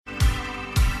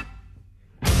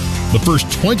The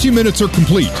first 20 minutes are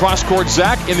complete. Cross court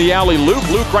Zach in the alley loop.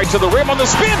 Luke right to the rim on the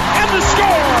spin and the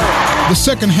score! The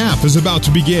second half is about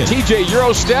to begin. TJ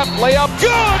Euro step, layup, good,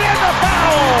 and the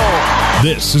foul!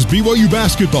 This is BYU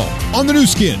basketball on the new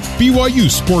skin, BYU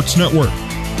Sports Network.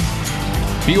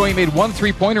 BYU made one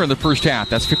three-pointer in the first half.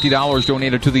 That's $50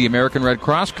 donated to the American Red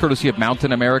Cross, courtesy of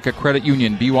Mountain America Credit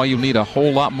Union. BYU need a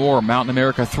whole lot more Mountain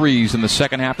America threes in the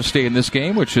second half to stay in this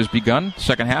game, which has begun,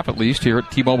 second half at least, here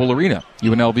at T-Mobile Arena.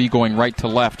 UNLV going right to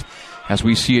left as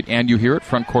we see it and you hear it.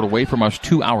 Front court away from us,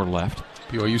 2 hour left.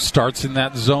 BYU starts in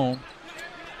that zone.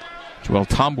 Joel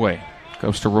Tombwe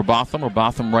goes to Robotham.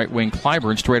 Robotham right wing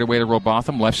Clyburn straight away to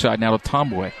Robotham. Left side now to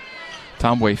Tombwe.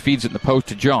 Tombwe feeds it in the post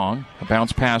to Jong. A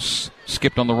bounce pass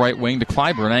skipped on the right wing to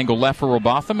Clyburn. Angle left for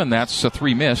Robotham, and that's a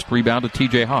 3 missed. Rebound to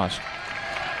TJ Haas.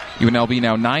 UNLV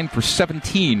now 9 for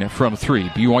 17 from 3.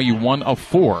 BYU 1 of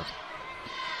 4.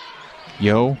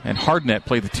 Yo and Hardnett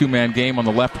play the two-man game on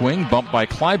the left wing. Bumped by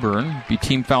Clyburn. Be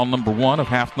team foul number 1 of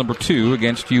half number 2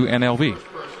 against UNLV.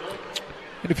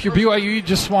 And if you're BYU, you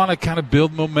just want to kind of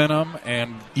build momentum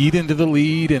and eat into the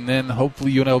lead, and then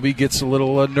hopefully UNLV gets a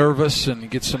little nervous and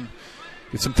get some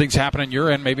things happen on your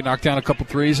end, maybe knock down a couple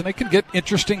threes, and it can get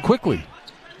interesting quickly.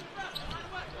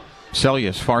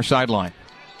 Celius, far sideline.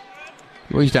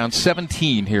 BYU's down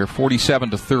 17 here,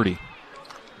 47-30.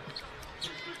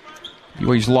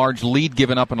 BYU's large lead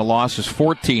given up in a loss is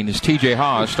 14 as TJ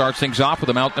Haas starts things off with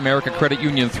a Mountain America Credit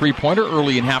Union three-pointer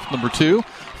early in half number 2.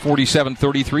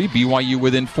 47-33, BYU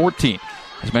within 14.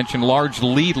 As mentioned, large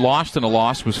lead lost in a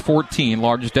loss was 14.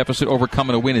 Largest deficit overcome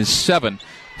in a win is 7.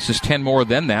 This is 10 more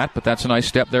than that, but that's a nice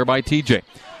step there by TJ.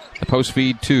 The post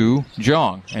feed to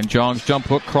Jong, and Jong's jump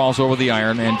hook crawls over the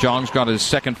iron, and Jong's got his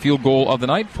second field goal of the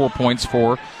night, 4 points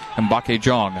for Mbake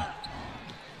Jong.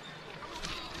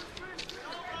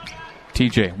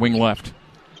 TJ, wing left.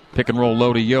 Pick and roll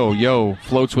low to Yo. Yo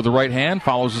floats with the right hand,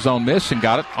 follows his own miss, and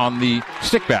got it on the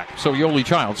stick back. So Yoli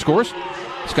Child scores.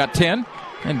 He's got 10,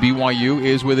 and BYU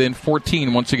is within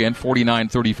 14 once again,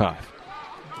 49-35.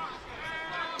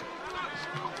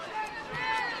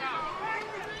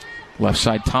 Left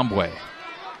side, Tombwe.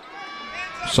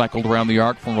 Cycled around the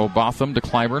arc from Robotham to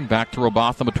Clyburn. Back to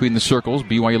Robotham between the circles.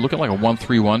 BYU looking like a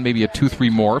 1-3-1, maybe a 2-3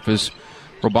 morph as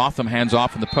Robotham hands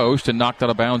off in the post and knocked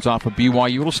out of bounds off of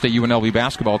BYU. It'll stay UNLV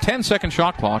basketball. 10-second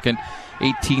shot clock and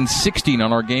 18-16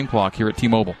 on our game clock here at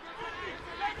T-Mobile.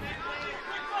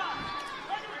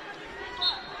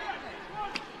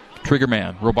 Trigger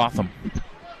man, Robotham.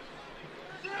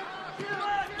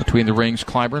 Between the rings,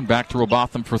 Clyburn back to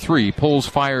Robotham for 3. Pulls,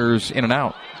 fires in and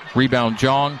out. Rebound,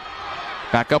 Jong.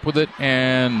 Back up with it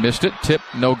and missed it. Tip,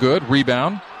 no good.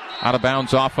 Rebound. Out of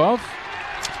bounds off of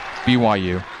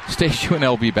BYU. Stays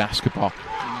UNLV basketball.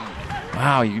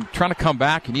 Wow, you're trying to come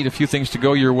back. You need a few things to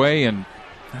go your way, and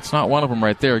that's not one of them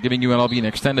right there, giving UNLV an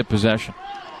extended possession.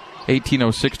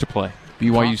 18:06 to play.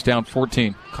 BYU's down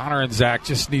 14. Connor and Zach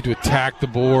just need to attack the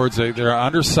boards. They're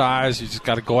undersized. You just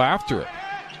got to go after it.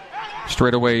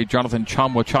 Straight away, Jonathan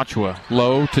Chamwa-Chachua.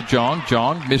 Low to Jong.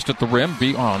 Jong missed at the rim.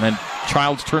 And then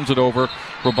Childs turns it over.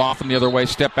 Robotham the other way.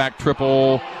 Step back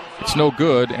triple. It's no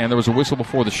good, and there was a whistle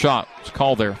before the shot. It's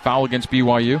called there. Foul against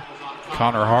BYU.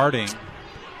 Connor Harding.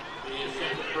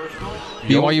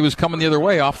 BYU was coming the other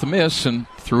way off the miss and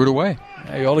threw it away.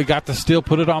 He only got the steal,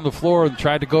 put it on the floor, and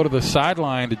tried to go to the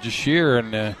sideline to Jashir,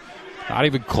 and not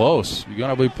even close. The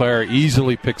UNLV player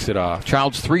easily picks it off.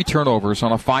 Childs 3 turnovers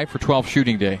on a 5 for 12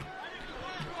 shooting day.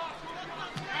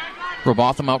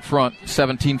 Robotham out front,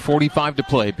 17:45 to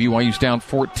play. BYU's down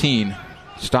 14.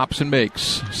 Stops and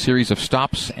makes. A series of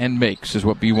stops and makes is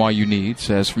what BYU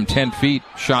needs. As from 10 feet,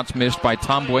 shots missed by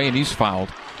Tombwe, and he's fouled.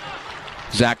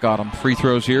 Zach got him. Free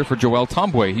throws here for Joel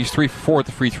Tombwe. He's 3 for 4 at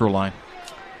the free throw line.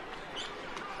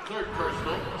 Third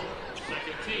personal,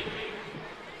 second team.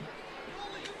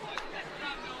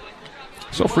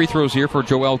 So free throws here for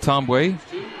Joel Tombwe,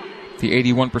 the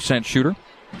 81% shooter.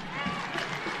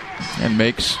 And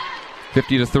makes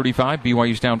 50-35.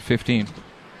 BYU's down 15.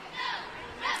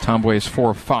 Tombwe is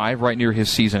 4 of 5, right near his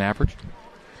season average.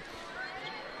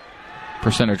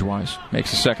 Percentage-wise.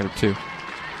 Makes a second of 2.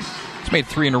 He's made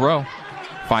 3 in a row.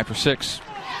 5 for 6.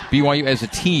 BYU as a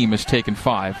team has taken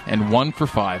 5 and 1 for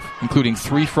 5, including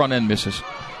 3 front-end misses.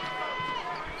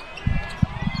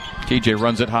 TJ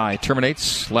runs it high.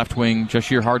 Terminates. Left wing,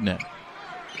 Jashir Hardnett.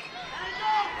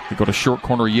 They go to short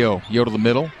corner, Yo. Yo to the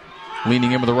middle.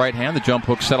 Leaning in with the right hand. The jump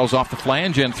hook settles off the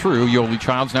flange and through. Yoli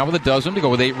Childs now with a dozen to go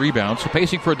with 8 rebounds. So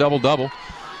pacing for a double-double.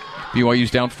 BYU's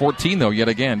down 14, though, yet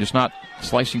again. Just not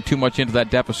slicing too much into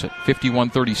that deficit.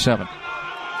 51-37.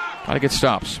 Got to get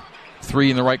stops.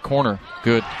 3 in the right corner.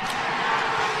 Good.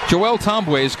 Joel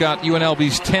Tombway's got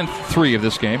UNLV's 10th three of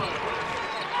this game.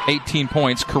 18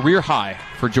 points, career high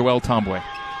for Joel Tombway.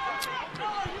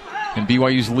 And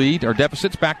BYU's lead, or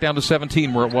deficit's back down to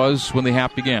 17 where it was when the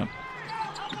half began.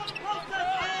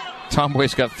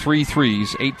 Tombway's got 3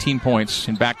 threes, 18 points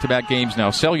in back-to-back games now.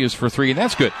 Sellius for 3, and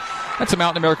that's good. That's a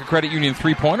Mountain America Credit Union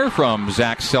three-pointer from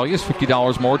Zach Sellius.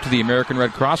 $50 more to the American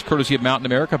Red Cross, courtesy of Mountain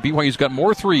America. BYU's got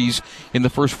more threes in the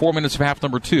first 4 minutes of half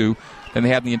number 2 than they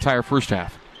had in the entire first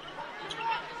half.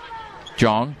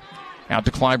 Jong out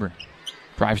to Clyburn.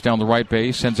 Drives down the right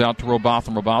base, sends out to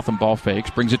Robotham. Robotham ball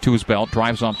fakes, brings it to his belt,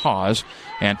 drives on Haas,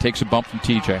 and takes a bump from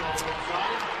TJ.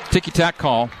 Ticky-tack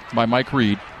call by Mike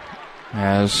Reed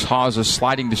as Haas is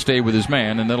sliding to stay with his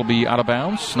man, and that'll be out of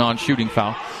bounds, non-shooting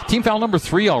foul. Team foul number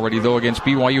 3 already, though, against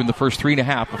BYU in the first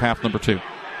 3.5 of half number 2.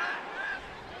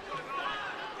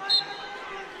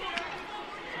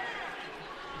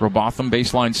 Robotham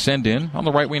baseline send in on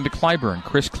the right wing to Clyburn.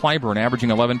 Chris Clyburn averaging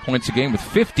 11 points a game with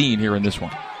 15 here in this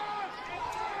one.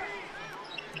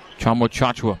 Chamo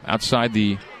Chachua outside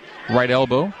the right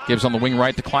elbow. Gives on the wing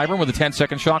right to Clyburn with a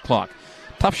 10-second shot clock.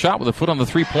 Tough shot with a foot on the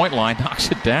three-point line. Knocks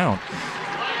it down.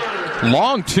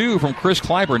 Long 2 from Chris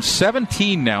Clyburn.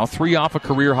 17 now. 3 off a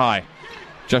career high.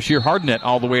 Jashir Hardnett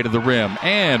all the way to the rim.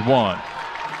 And 1.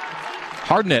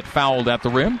 Hardnett fouled at the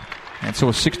rim. And so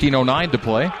a 16:09 to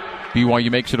play.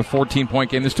 BYU makes it a 14-point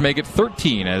game. This to make it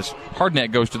 13 as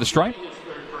Hardnett goes to the stripe.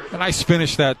 A nice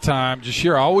finish that time.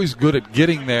 Jashir always good at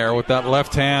getting there with that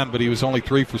left hand, but he was only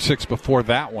 3 for 6 before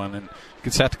that one, and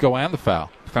gets that to go and the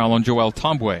foul. Foul on Joel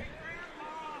Tombway.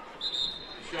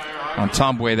 On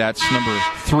Tombway, that's number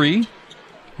 3.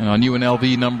 And on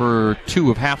UNLV, number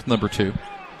 2 of half number 2.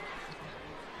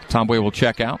 Tombway will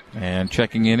check out, and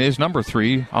checking in is number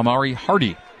 3, Amari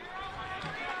Hardy.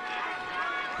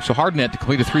 So Hardnett to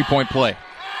complete a 3-point play.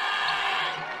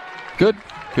 Good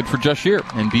for Jashir.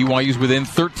 And BYU's within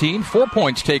 13. 4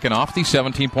 points taken off the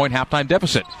 17-point halftime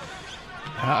deficit.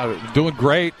 Doing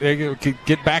great. They could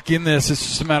get back in this. It's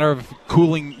just a matter of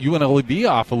cooling UNLV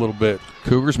off a little bit.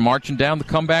 Cougars marching down the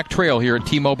comeback trail here at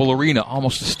T-Mobile Arena.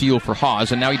 Almost a steal for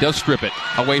Haas, and now he does strip it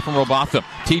away from Robotham.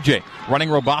 TJ running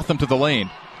Robotham to the lane.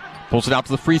 Pulls it out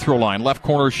to the free throw line. Left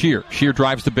corner Shear. Shear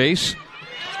drives the base.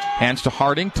 Hands to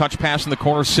Harding. Touch pass in the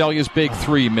corner. Selya's big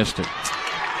 3. Missed it.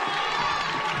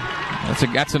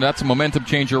 That's a momentum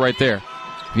changer right there.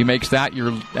 If he makes that,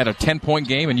 you're at a 10-point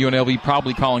game, and UNLV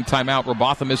probably calling timeout.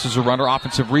 Robotham misses a runner,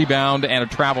 offensive rebound, and a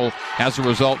travel as a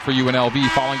result for UNLV.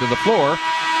 Falling to the floor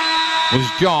was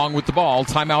Jong with the ball.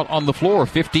 Timeout on the floor.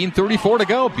 15:34 to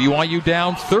go. BYU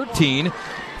down 13.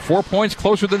 4 points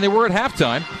closer than they were at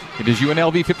halftime. It is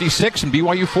UNLV 56 and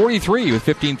BYU 43 with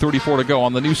 15:34 to go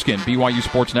on the new skin, BYU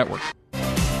Sports Network.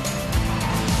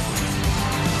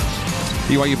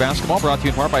 BYU basketball brought to you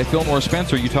in part by Fillmore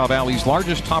Spencer, Utah Valley's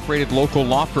largest top-rated local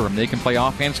law firm. They can play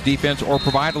offense, defense, or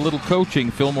provide a little coaching.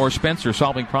 Fillmore Spencer,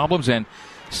 solving problems and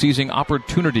seizing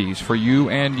opportunities for you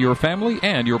and your family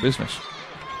and your business.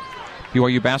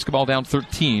 BYU basketball down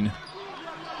 13.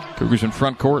 Cougars in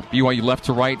front court. BYU left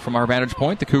to right from our vantage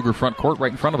point. The Cougar front court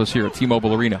right in front of us here at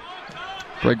T-Mobile Arena.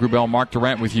 Greg Wrubell, Mark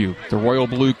Durant with you. The Royal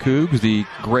Blue Cougs, the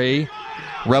Gray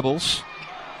Rebels.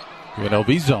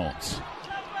 UNLV zones.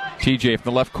 TJ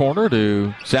from the left corner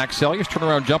to Zach Sellius.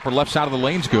 Turnaround jumper left side of the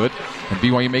lane's good. And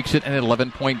BYU makes it an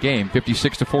 11-point game,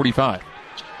 56-45.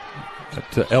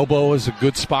 That elbow is a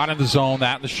good spot in the zone.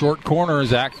 That in the short corner.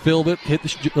 Zach filled it, hit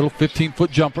the little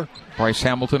 15-foot jumper. Bryce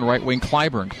Hamilton, right wing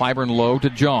Clyburn. Clyburn low to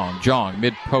Jong. Jong,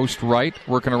 mid-post right,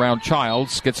 working around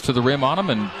Childs. Gets to the rim on him,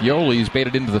 and Yoli's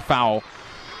baited into the foul.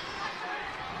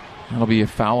 That'll be a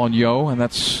foul on Yo, and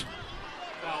that's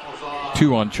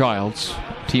 2 on Childs.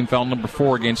 Team foul number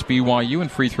 4 against BYU, and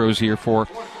free throws here for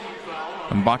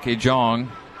Mbake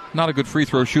Jong. Not a good free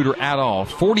throw shooter at all.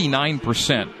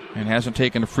 49%, and hasn't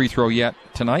taken a free throw yet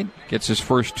tonight. Gets his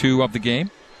first 2 of the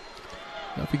game.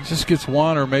 If he just gets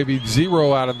 1 or maybe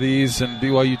 0 out of these, and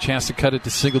BYU chance to cut it to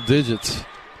single digits.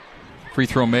 Free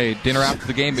throw made. Dinner after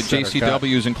the game at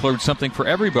JCW's includes something for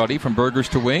everybody, from burgers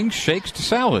to wings, shakes to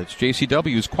salads.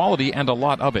 JCW's, quality and a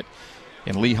lot of it.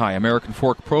 In Lehigh, American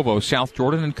Fork, Provo, South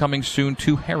Jordan, and coming soon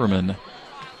to Harriman.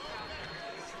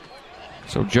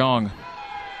 So Jong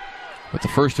with the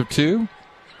first of 2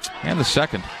 and the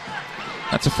second.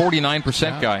 That's a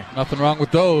 49% guy. Nothing wrong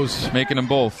with those. Making them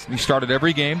both. He started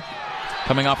every game.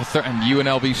 Coming off a third, and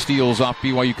UNLV steals off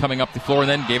BYU coming up the floor and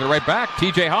then gave it right back.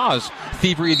 TJ Haas,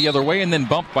 thievery the other way, and then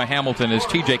bumped by Hamilton as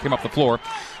TJ came up the floor.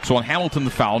 So on Hamilton,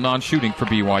 the foul, non-shooting for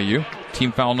BYU.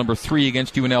 Team foul number 3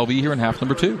 against UNLV here in half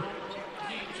number 2.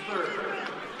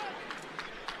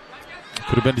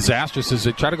 Could have been disastrous as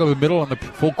they tried to go to the middle on the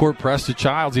full court press to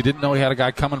Childs. He didn't know he had a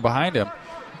guy coming behind him.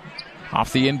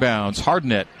 Off the inbounds,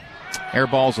 Hardnett. Air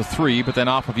ball's a 3, but then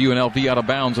off of UNLV out of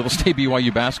bounds. It'll stay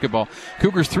BYU basketball.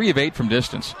 Cougars 3 of 8 from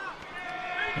distance.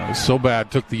 It was so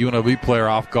bad. Took the UNLV player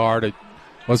off guard. It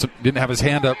didn't have his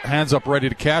hands up ready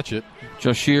to catch it.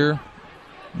 Jashir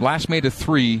last made a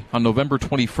 3 on November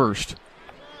 21st.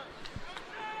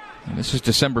 And this is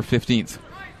December 15th.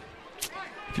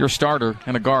 If you're a starter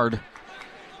and a guard,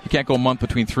 you can't go a month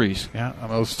between threes. Yeah,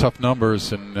 those tough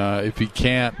numbers. And if he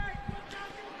can't,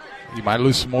 you might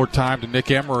lose some more time to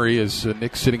Nick Emery as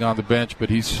Nick's sitting on the bench, but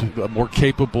he's a more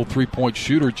capable three-point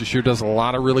shooter. Jashir does a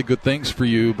lot of really good things for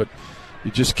you, but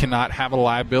you just cannot have a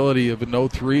liability of no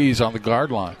threes on the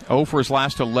guard line. 0 for his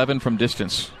last 11 from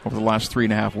distance over the last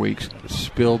 3.5 weeks.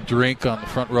 Spilled drink on the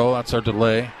front row. That's our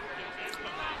delay.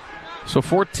 So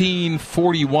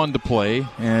 14:41 to play,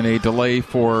 and a delay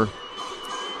for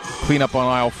cleanup on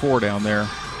aisle 4 down there.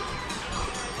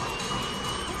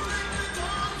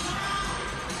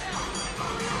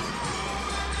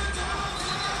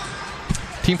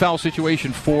 Team foul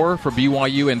situation 4 for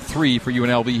BYU and 3 for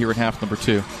UNLV here at half number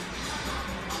 2.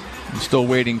 I'm still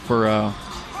waiting for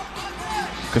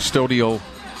custodial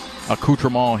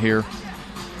accoutrement here.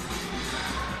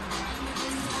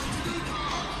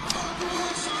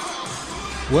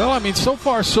 Well, I mean, so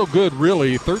far so good,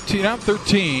 really. 13 out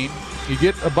 13. You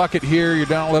get a bucket here, you're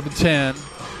down 11-10.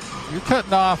 You're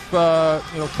cutting off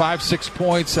 5-6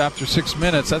 points after 6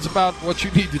 minutes. That's about what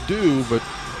you need to do, but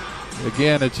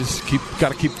again, it just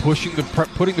got to keep pushing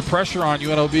putting the pressure on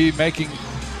UNLV, making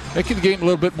the game a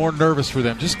little bit more nervous for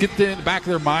them. Just get in the back of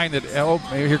their mind that,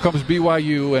 here comes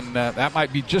BYU, and that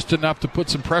might be just enough to put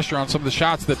some pressure on some of the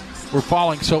shots that were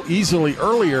falling so easily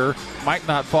earlier. Might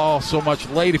not fall so much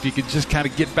late if you could just kind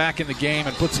of get back in the game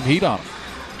and put some heat on them.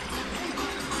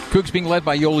 Cougs being led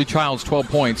by Yoli Childs, 12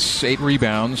 points, 8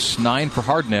 rebounds, 9 for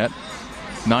Hardnett,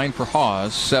 9 for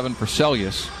Hawes, 7 for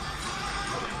Sellius.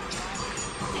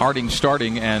 Harding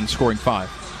starting and scoring 5.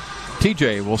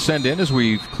 TJ will send in as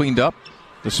we've cleaned up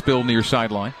the spill near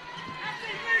sideline.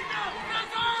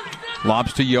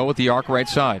 Lobs to Yo at the arc right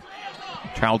side.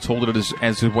 Childs holding it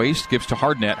as his waist, gives to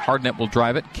Hardnett. Hardnett will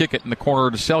drive it, kick it in the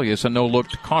corner to Sellius. A no-look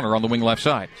to Connor on the wing left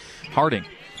side. Harding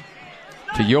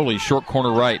to Yoli, short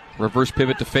corner right. Reverse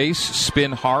pivot to face,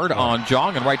 spin hard on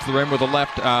Jong, and right to the rim with a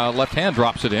left hand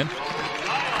drops it in.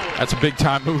 That's a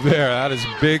big-time move there. That is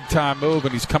a big-time move,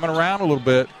 and he's coming around a little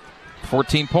bit.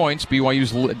 14 points,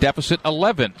 BYU's deficit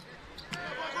 11.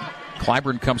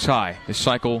 Clyburn comes high. They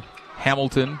cycle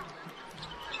Hamilton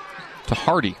to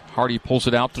Hardy. Hardy pulls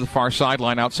it out to the far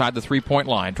sideline outside the three-point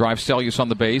line. Drives Sellius on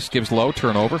the base, gives low,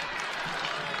 turnover.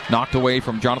 Knocked away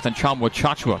from Jonathan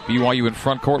Chachua. BYU in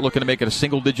front court looking to make it a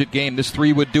single-digit game. This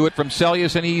 3 would do it from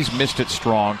Sellius, and he's missed it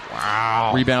strong.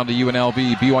 Wow. Rebound to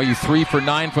UNLV. BYU 3 for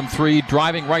 9 from 3,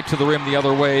 driving right to the rim the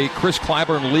other way. Chris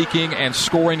Clyburn leaking and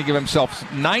scoring to give himself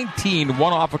 19,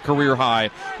 one off a career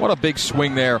high. What a big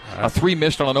swing there. A 3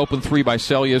 missed on an open 3 by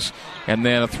Sellius, and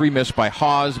then a 3 missed by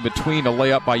Hawes between a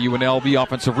layup by UNLV.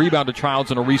 Offensive rebound to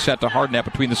Childs and a reset to Hardnett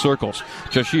between the circles.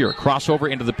 Jashir,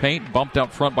 crossover into the paint, bumped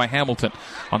out front by Hamilton.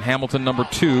 On Hamilton number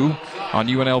 2, on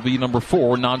UNLV number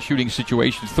 4, non-shooting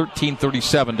situations,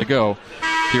 13:37 to go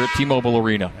here at T-Mobile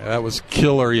Arena. Yeah, that was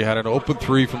killer. You had an open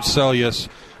 3 from Sellius.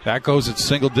 That goes at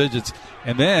single digits.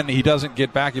 And then he doesn't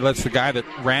get back. He lets the guy that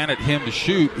ran at him to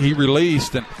shoot. He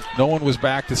released, and no one was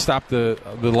back to stop the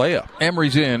layup.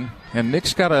 Emery's in, and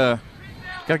Nick's got to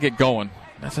get going.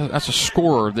 That's a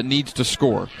scorer that needs to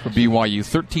score for BYU.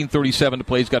 13:37 to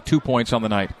play. He's got 2 points on the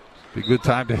night. Be a good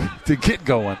time to get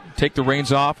going. Take the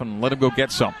reins off and let him go get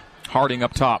some. Harding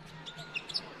up top.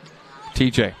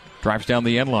 TJ drives down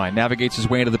the end line, navigates his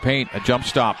way into the paint. A jump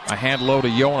stop, a hand low to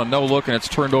Yo on a no-look, and it's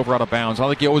turned over out of bounds. I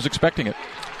don't think Yo was expecting it.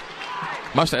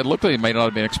 It looked like he may not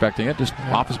have been expecting it, just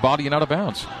off his body and out of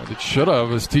bounds. It should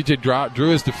have, as TJ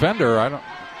drew his defender.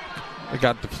 It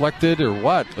got deflected or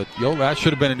what, but Yo, that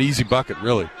should have been an easy bucket,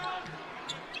 really.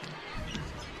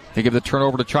 They give the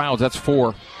turnover to Childs. That's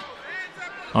 4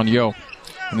 on Yo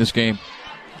in this game.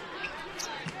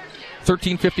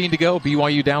 13:15 to go.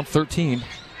 BYU down 13.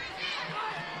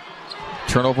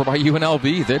 Turnover by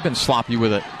UNLV. They've been sloppy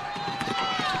with it.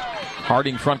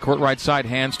 Harding front court right side,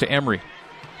 hands to Emery.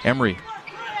 Emery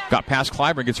got past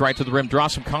Clyburn, gets right to the rim,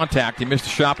 draws some contact. He missed a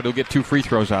shot, but he'll get 2 free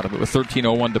throws out of it with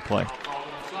 13:01 to play.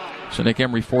 So Nick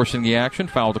Emery forcing the action.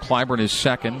 Foul to Clyburn, his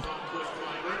second.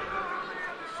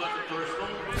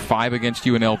 5 against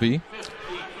UNLV.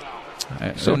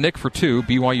 So Nick for 2.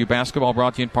 BYU basketball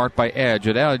brought to you in part by Edge.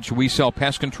 At Edge, we sell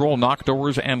pest control, knock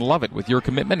doors, and love it with your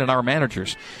commitment and our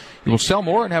managers. You will sell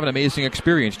more and have an amazing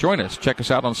experience. Join us. Check us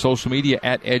out on social media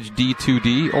at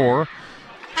EdgeD2D or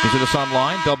Visit us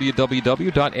online,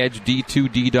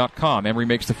 www.edged2d.com. Emory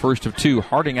makes the first of two.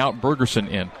 Harding out, Bergerson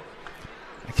in.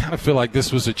 I kind of feel like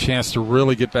this was a chance to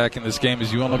really get back in this game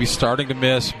as UNLV starting to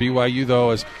miss. BYU, though,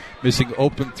 is missing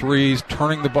open threes,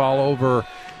 turning the ball over.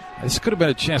 This could have been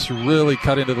a chance to really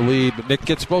cut into the lead, but Nick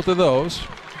gets both of those.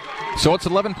 So it's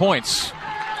 11 points.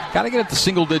 Got to get it to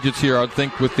single digits here, I would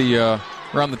think, with the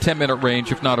around the 10-minute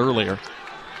range, if not earlier.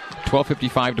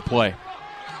 12:55 to play.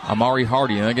 Amari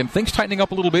Hardy. And again, things tightening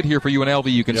up a little bit here for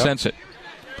UNLV. You can sense it.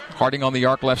 Harding on the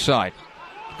arc left side.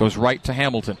 Goes right to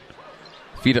Hamilton.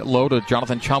 Feed it low to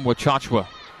Jonathan Tchamwa-Tchatchoua.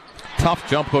 Tough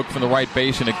jump hook from the right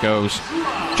base, and it goes.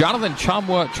 Jonathan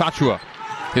Tchamwa-Tchatchoua,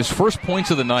 his first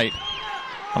points of the night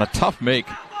on a tough make.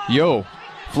 Yo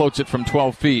floats it from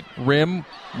 12 feet. Rim,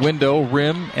 window,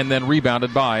 rim, and then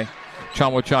rebounded by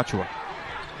Tchamwa-Tchatchoua.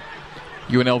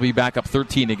 UNLV back up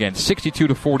 13 again,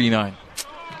 62-49.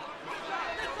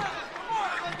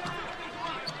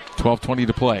 12:20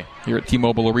 to play here at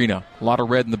T-Mobile Arena. A lot of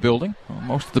red in the building. Well,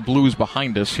 most of the blues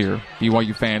behind us here.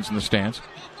 BYU fans in the stands.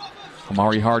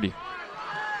 Amari Hardy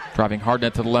driving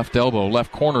Hardnett to the left elbow.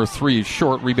 Left corner three is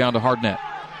short. Rebound to Hardnett.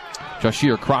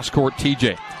 Jashir cross court.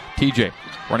 TJ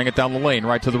running it down the lane.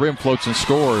 Right to the rim. Floats and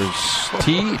scores.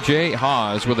 TJ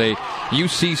Haas with a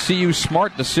UCCU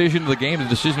smart decision of the game. The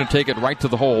decision to take it right to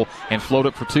the hole and float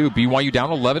it for two. BYU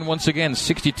down 11 once again.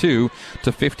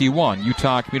 62-51.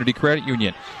 Utah Community Credit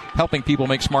Union. Helping people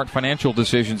make smart financial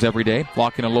decisions every day.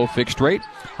 Lock in a low fixed rate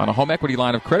on a home equity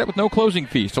line of credit with no closing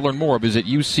fees. To learn more, visit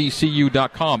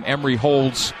uccu.com. Emory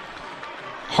holds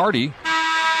Hardy.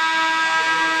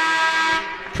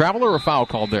 Travel or a foul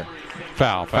called there?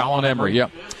 Foul on Emory,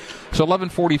 yep. So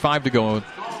 11:45 to go.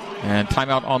 And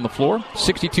timeout on the floor.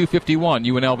 62-51.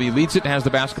 UNLV leads it and has the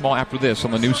basketball after this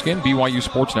on the new skin, BYU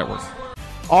Sports Network.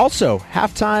 Also,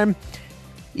 halftime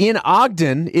in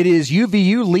Ogden, it is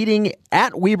UVU leading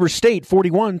at Weber State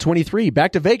 41-23.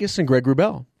 Back to Vegas and Greg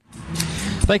Wrubell.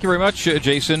 Thank you very much,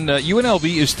 Jason.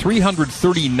 UNLV is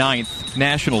 339th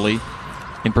nationally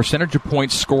in percentage of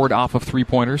points scored off of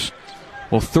three-pointers.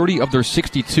 Well, 30 of their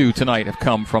 62 tonight have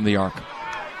come from the arc.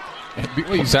 And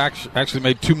BYU's actually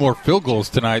made two more field goals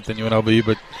tonight than UNLV,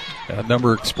 but a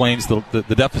number explains the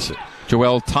deficit.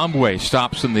 Joel Tombwe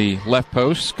stops in the left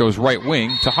post, goes right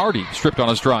wing to Hardy, stripped on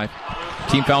his drive.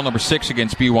 Team foul number 6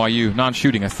 against BYU.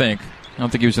 Non-shooting, I think. I don't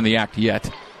think he was in the act yet.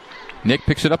 Nick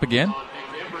picks it up again.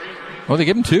 Oh, they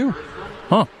give him two.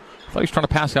 Huh. I thought he was trying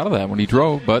to pass out of that when he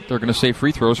drove, but they're going to save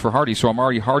free throws for Hardy. So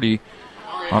Amari Hardy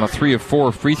on a 3 of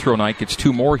 4 free throw night gets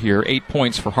two more here. 8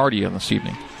 points for Hardy on this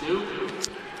evening.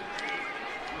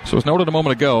 So as noted a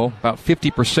moment ago, about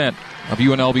 50% of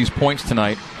UNLV's points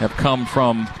tonight have come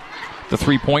from the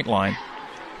three-point line.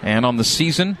 And on the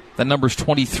season, that number's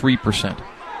 23%.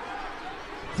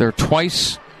 They're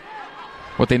twice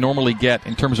what they normally get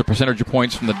in terms of percentage of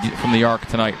points from the arc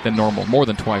tonight than normal, more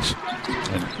than twice.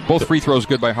 And both free throws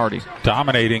good by Hardy.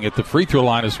 Dominating at the free throw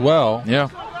line as well. Yeah.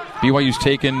 BYU's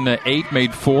taken 8,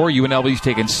 made 4. UNLV's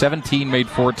taken 17, made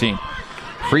 14.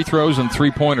 Free throws and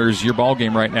three-pointers, your ball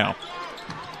game right now.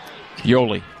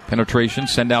 Yoli, penetration,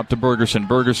 send out to Bergerson.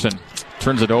 Bergerson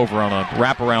turns it over on a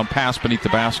wraparound pass beneath the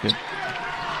basket.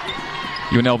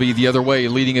 UNLV the other way,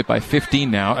 leading it by 15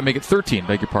 now. I make it 13,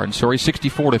 beg your pardon. Sorry,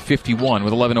 64-51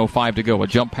 with 11:05 to go. A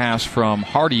jump pass from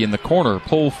Hardy in the corner.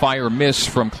 Pull, fire, miss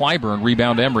from Clyburn.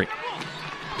 Rebound Emory.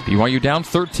 BYU down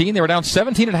 13. They were down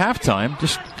 17 at halftime.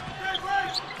 Just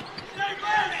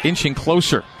inching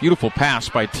closer. Beautiful pass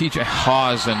by TJ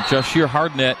Haas, and Jashir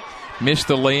Hardnett missed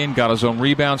the lane, got his own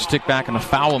rebound, stick back, and a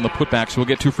foul on the putback. So we'll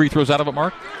get 2 free throws out of it,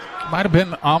 Mark? Might have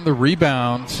been on the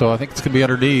rebound, so I think it's going to be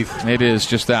underneath. It is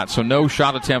just that. So no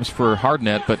shot attempts for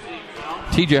Hardnett, but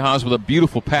TJ Haas with a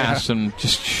beautiful pass, and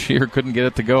just sheer couldn't get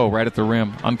it to go right at the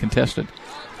rim, uncontested.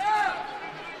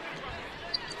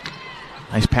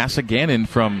 Nice pass again in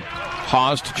from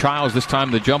Haas to Childs. This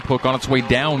time the jump hook on its way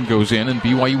down goes in, and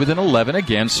BYU within 11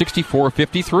 again,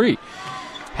 64-53.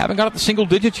 Haven't got up to single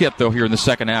digits yet, though, here in the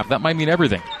second half. That might mean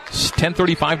everything.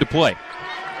 10:35 to play.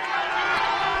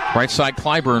 Right side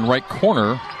Clyburn, right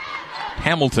corner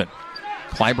Hamilton.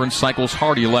 Clyburn cycles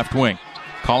Hardy left wing.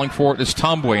 Calling for it is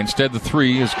Tombwe. Instead, the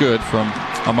three is good from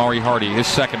Amari Hardy. His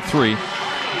second three.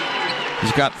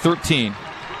 He's got 13.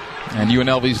 And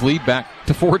UNLV's lead back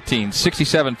to 14,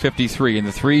 67-53. And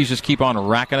the threes just keep on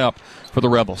racking up for the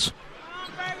Rebels.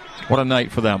 What a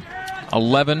night for them.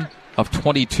 11 of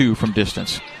 22 from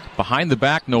distance. Behind the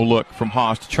back, no look from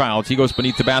Haas to Childs. He goes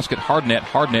beneath the basket. Hardnett.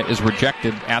 Hardnett is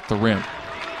rejected at the rim.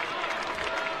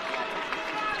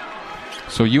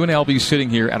 So UNLV sitting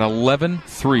here at 11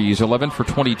 threes, 11 for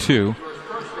 22.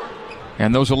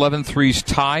 And those 11 threes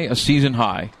tie a season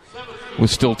high with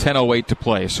still 10:08 to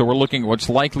play. So we're looking at what's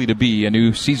likely to be a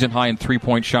new season high in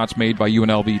 3-point shots made by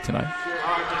UNLV tonight.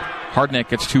 Hardnett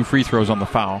gets 2 free throws on the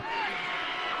foul.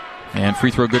 And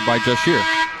free throw good by Jashir.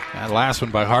 That last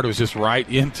one by Hart was just right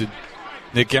into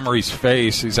Nick Emery's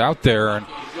face. He's out there, and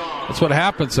that's what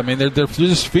happens. I mean, they're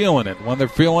just feeling it. When they're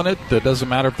feeling it, it doesn't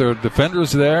matter if their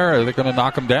defender's there or they're going to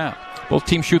knock them down. Both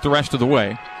teams shoot the rest of the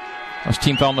way. That's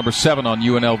team foul number 7 on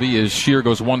UNLV as Shear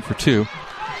goes 1 for 2.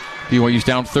 BYU's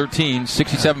down 13,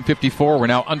 67-54. We're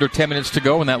now under 10 minutes to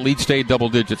go, and that lead stayed double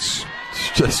digits.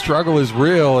 The struggle is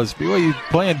real as BYU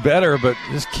playing better, but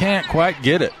just can't quite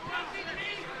get it.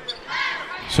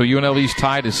 So UNLV's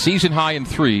tied a season high in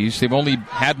threes. They've only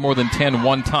had more than 10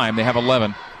 one time. They have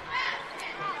 11.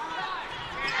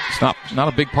 It's not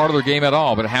a big part of their game at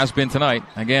all, but it has been tonight.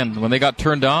 Again, when they got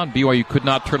turned on, BYU could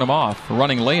not turn them off. A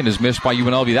running lane is missed by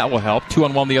UNLV. That will help.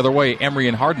 2-on-1 the other way. Emery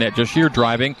and Hardnett. Jashir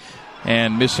driving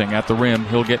and missing at the rim.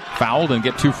 He'll get fouled and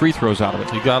get 2 free throws out of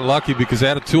it. He got lucky because they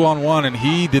had a 2-on-1, and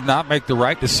he did not make the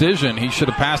right decision. He should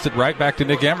have passed it right back to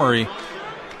Nick Emery.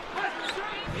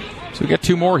 So we got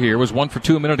 2 more here. It was 1 for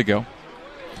 2 a minute ago.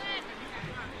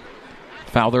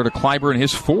 Foul there to Clyburn,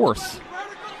 his 4th.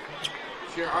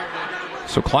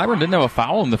 So Clyburn didn't have a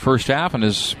foul in the first half and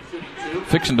is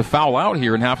fixing to foul out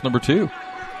here in half number 2.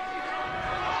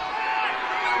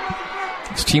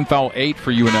 It's team foul 8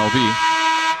 for UNLV.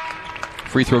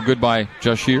 Free throw good by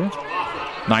Jashir.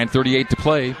 9:38 to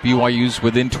play. BYU's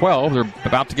within 12. They're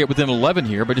about to get within 11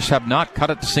 here, but just have not cut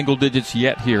it to single digits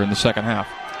yet here in the second half.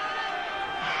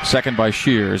 Second by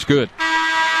Shear is good.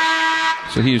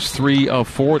 So he is 3 of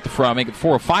 4 at the front. Make it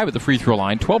 4 of 5 at the free throw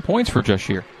line. 12 points for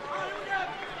Jashir.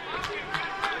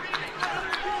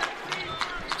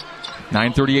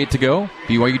 9:38 to go.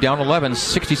 BYU down 11,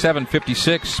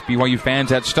 67-56. BYU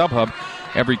fans at StubHub.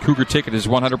 Every Cougar ticket is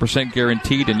 100%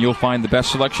 guaranteed, and you'll find the best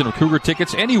selection of Cougar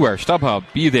tickets anywhere. StubHub,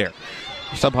 be there.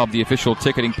 StubHub, the official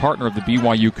ticketing partner of the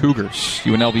BYU Cougars.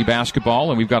 UNLV basketball,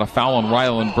 and we've got a foul on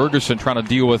Rylan Bergerson trying to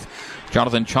deal with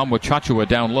Jonathan Chamwa-Chachua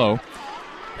down low.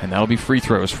 And that'll be free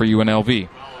throws for UNLV.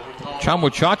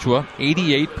 Chamwa-Chachua,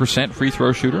 88% free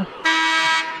throw shooter.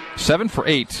 7 for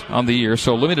 8 on the year,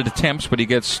 so limited attempts, but he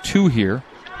gets 2 here.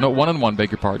 No, 1-and-1,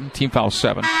 beg your pardon. Team foul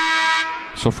 7.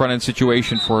 So front-end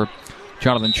situation for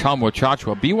Jonathan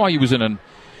Chamwa-Chachua. BYU was in an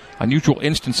unusual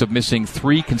instance of missing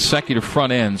 3 consecutive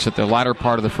front ends at the latter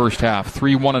part of the first half.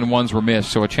 3 1-and-1s were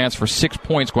missed, so a chance for 6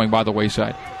 points going by the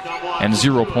wayside. And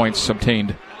 0 points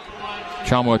obtained.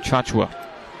 Chamwa-Chachua.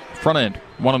 Front end,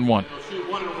 1-and-1.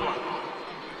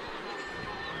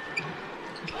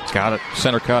 Got it.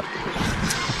 Center cut.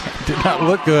 Did not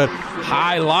look good.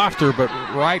 High lofter, but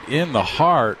right in the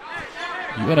heart.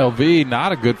 UNLV,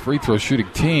 not a good free throw shooting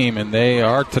team, and they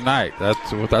are tonight.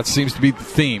 That seems to be the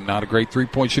theme. Not a great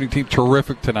 3-point shooting team.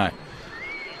 Terrific tonight.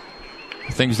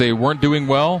 Things they weren't doing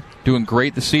well, doing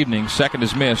great this evening. Second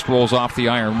is missed, rolls off the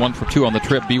iron. 1 for 2 on the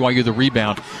trip. BYU the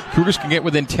rebound. Cougars can get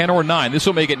within 10 or 9. This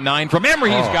will make it 9 from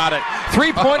Emery. He's got it.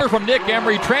 3-pointer from Nick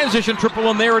Emery. Transition triple,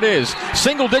 and there it is.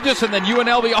 Single digits, and then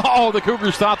UNLV. Oh, the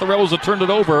Cougars thought the Rebels had turned it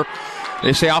over.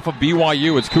 They say off of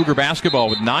BYU, it's Cougar basketball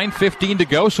with 9:15 to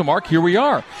go. So, Mark, here we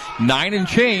are. 9 and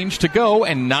change to go,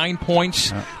 and 9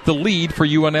 points the lead for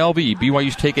UNLV.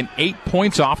 BYU's taken 8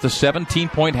 points off the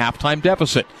 17-point halftime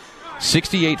deficit.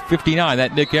 68-59.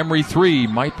 That Nick Emery 3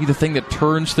 might be the thing that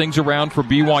turns things around for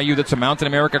BYU. That's a Mountain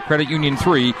America Credit Union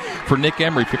 3 for Nick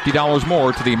Emery. $50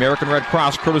 more to the American Red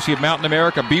Cross, courtesy of Mountain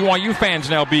America. BYU fans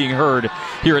now being heard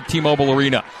here at T-Mobile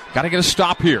Arena. Got to get a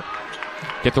stop here.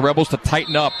 Get the Rebels to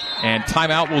tighten up, and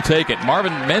timeout will take it.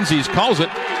 Marvin Menzies calls it,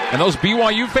 and those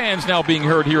BYU fans now being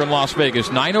heard here in Las Vegas.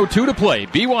 9:02 to play.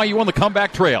 BYU on the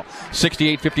comeback trail.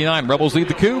 68-59. Rebels lead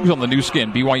the Cougs on the new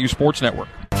skin, BYU Sports Network.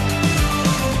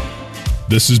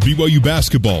 This is BYU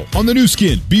basketball on the new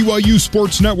skin, BYU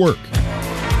Sports Network.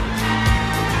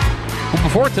 Well,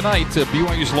 before tonight,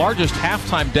 BYU's largest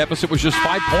halftime deficit was just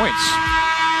 5 points.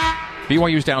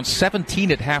 BYU's down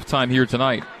 17 at halftime here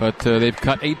tonight, but they've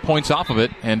cut 8 points off of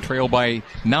it and trail by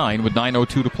 9 with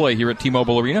 9:02 to play here at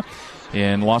T-Mobile Arena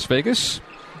in Las Vegas.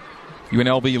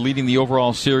 UNLV leading the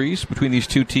overall series between these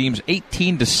two teams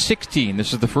 18-16.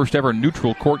 This is the first ever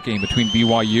neutral court game between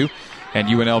BYU and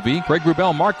UNLV. Greg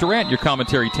Wrubell, Mark Durrant, your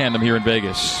commentary tandem here in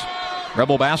Vegas.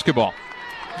 Rebel basketball.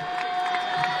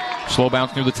 Slow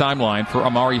bounce near the timeline for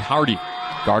Amari Hardy.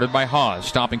 Guarded by Haws,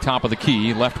 stopping top of the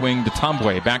key. Left wing to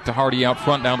Tombwe. Back to Hardy out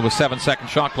front, down to a 7-second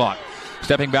shot clock.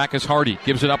 Stepping back is Hardy.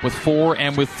 Gives it up with 4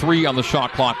 and with 3 on the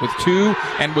shot clock. With 2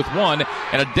 and with 1.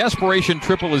 And a desperation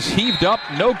triple is heaved up.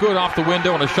 No good off the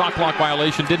window, and a shot clock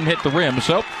violation didn't hit the rim.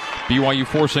 So BYU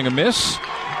forcing a miss.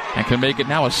 and can make it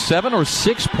now a 7 or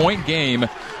 6 point game.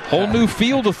 Whole new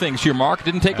field of things here, Mark.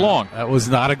 Didn't take long. That was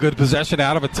not a good possession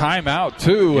out of a timeout,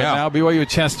 too. Yeah. And now BYU a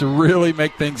chance to really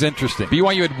make things interesting.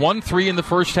 BYU had 1-3 in the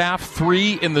first half,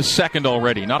 3 in the second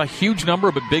already. Not a huge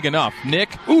number, but big enough.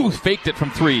 Nick, faked it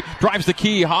from 3. Drives the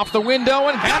key off the window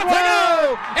and got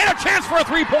it! And a chance for a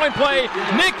 3-point play.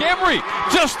 Nick Emery,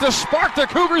 just the spark the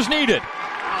Cougars needed.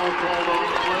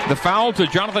 The foul to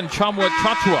Jonathan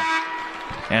Chomwa-Chachua.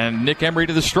 And Nick Emery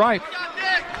to the stripe.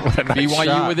 What a nice BYU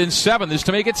shot. within 7. This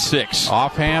to make it 6.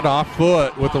 Offhand, off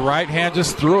foot. With the right hand,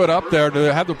 just threw it up there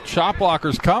to have the shot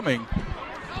blockers coming.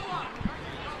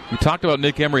 We talked about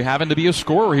Nick Emery having to be a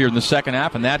scorer here in the second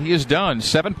half, and that he has done.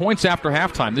 7 points after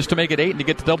halftime. This to make it 8 and to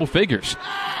get to double figures.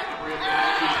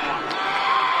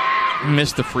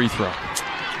 Missed the free throw.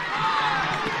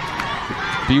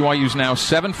 BYU's now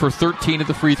 7 for 13 at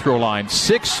the free throw line.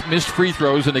 6 missed free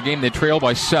throws in a game they trail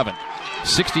by 7.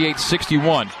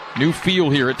 68-61. New feel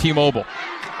here at T-Mobile.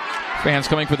 Fans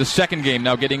coming for the second game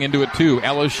now getting into it too.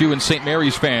 LSU and St.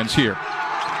 Mary's fans here.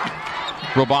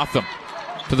 Robotham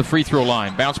to the free throw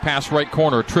line. Bounce pass right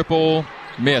corner. Triple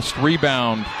missed.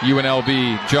 Rebound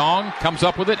UNLV. Jong comes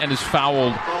up with it and is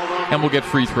fouled and will get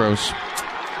free throws.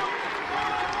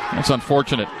 That's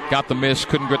unfortunate. Got the miss,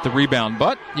 couldn't get the rebound.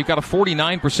 But you've got a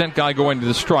 49% guy going to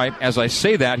the stripe. As I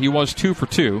say that, he was 2 for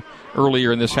 2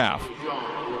 earlier in this half.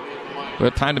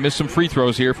 But time to miss some free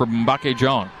throws here for Mbake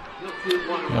Jong.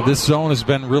 This zone has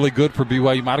been really good for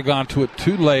BYU. You might have gone to it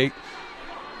too late.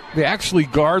 They actually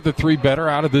guard the 3 better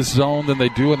out of this zone than they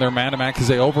do in their man-to-man because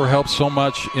they overhelp so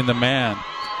much in the man.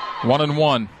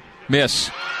 1-and-1.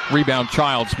 Miss. Rebound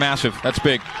Childs. Massive. That's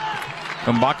big.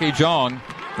 Mbake Jong.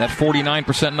 That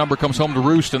 49% number comes home to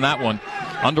roost in that one.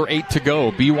 Under 8 to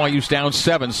go. BYU's down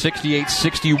 7,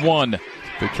 68-61.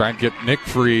 They try and get Nick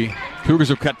free. Cougars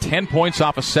have cut 10 points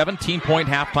off a 17-point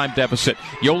halftime deficit.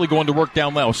 Yoli going to work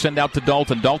down low. Send out to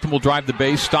Dalton. Dalton will drive the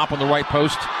base. Stop on the right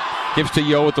post. Gives to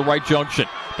Yo at the right junction.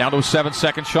 Down to a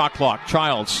 7-second shot clock.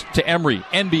 Childs to Emery.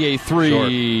 NBA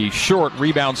 3. Short.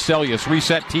 Rebound Celius.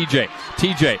 Reset TJ.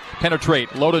 TJ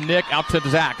penetrate. Low to Nick. Out to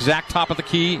Zach. Zach top of the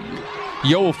key.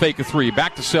 Yo will fake a 3.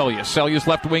 Back to Celius. Celius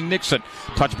left wing Nixon.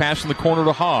 Touch pass in the corner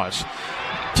to Haas.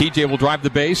 TJ will drive the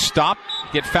base. Stop.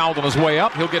 Get fouled on his way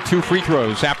up. He'll get 2 free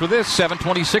throws. After this,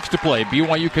 7:26 to play.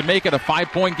 BYU can make it a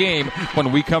 5-point game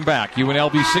when we come back.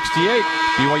 UNLV 68,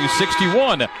 BYU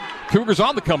 61. Cougars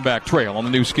on the comeback trail on the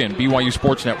new skin, BYU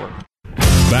Sports Network.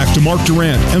 Back to Mark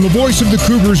Durant and the voice of the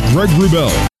Cougars, Greg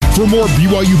Wrubell, for more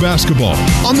BYU basketball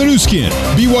on the new skin,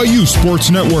 BYU Sports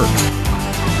Network.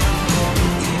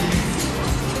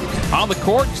 On the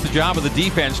court, it's the job of the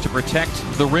defense to protect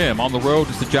the rim. On the road,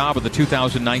 it's the job of the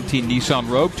 2019 Nissan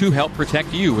Rogue to help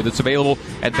protect you with its available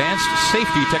advanced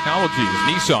safety technologies.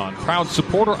 Nissan, proud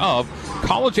supporter of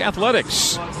college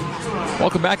athletics.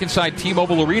 Welcome back inside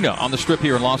T-Mobile Arena on the Strip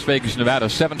here in Las Vegas, Nevada.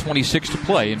 7:26 to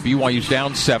play, and BYU's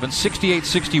down 7,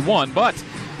 68-61, but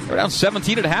they're down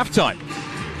 17 at halftime.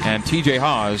 And TJ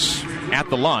Haas at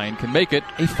the line can make it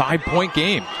a 5-point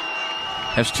game.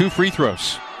 Has 2 free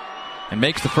throws. And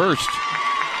makes the first.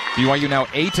 BYU now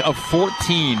 8 of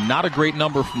 14. Not a great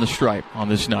number from the stripe on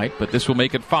this night, but this will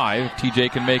make it 5 if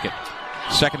TJ can make it.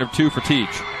 Second of 2 for Teach.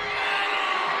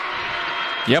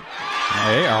 Yep.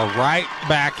 They are right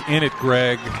back in it,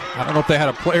 Greg. I don't know if they had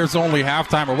a players-only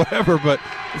halftime or whatever, but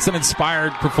it's an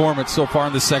inspired performance so far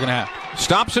in the second half.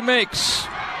 Stops and makes.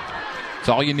 That's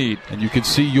all you need. And you can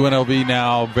see UNLV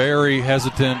now very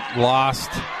hesitant, lost.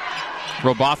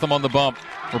 Robotham on the bump.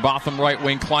 Robotham right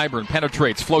wing. Clyburn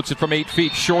penetrates, floats it from 8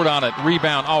 feet, short on it.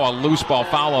 Rebound. Oh, a loose ball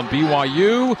foul on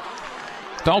BYU.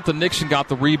 Dalton Nixon got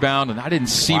the rebound, and I didn't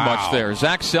see much there.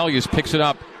 Zach Celius picks it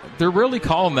up. They're really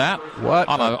calling that what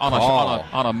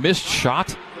on a missed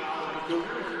shot.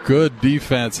 Good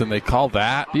defense, and they call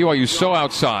that. BYU's so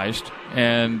outsized,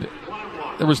 and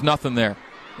there was nothing there.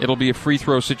 It'll be a free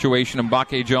throw situation.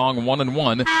 Mbake Jong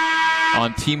 1-and-1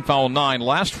 on team foul 9.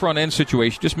 Last front end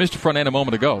situation. Just missed a front end a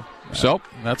moment ago. So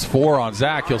that's 4 on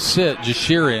Zach. He'll sit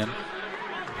Jashir in.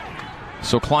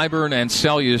 So Clyburn and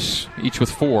Celius each with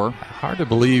 4. Hard to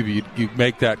believe you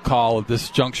make that call at this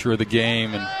juncture of the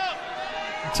game, and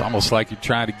it's almost like you're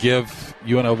trying to give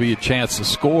UNLV a chance to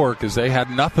score because they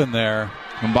had nothing there.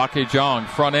 Mbake Jong,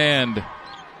 front end.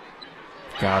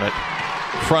 Got it.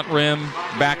 Front rim,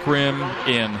 back rim,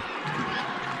 in.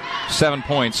 7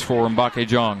 points for Mbake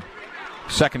Jong.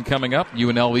 Second coming up.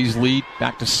 UNLV's lead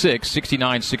back to 6,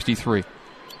 69-63.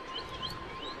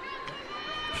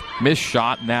 Missed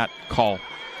shot and that call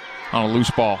on a loose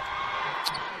ball.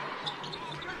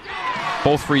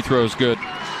 Both free throws good.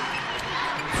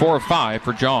 4 of 5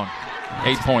 for Jong.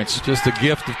 8 points. Just a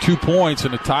gift of 2 points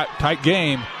in a tight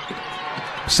game.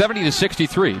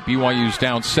 70-63. BYU's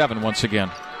down 7 once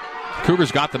again.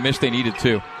 Cougars got the miss they needed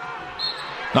to.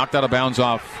 Knocked out of bounds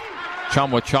off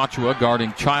Chamwa Chachua,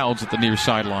 guarding Childs at the near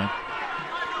sideline.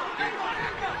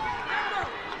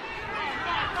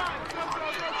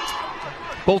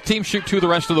 Both teams shoot 2 the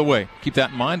rest of the way. Keep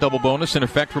that in mind. Double bonus in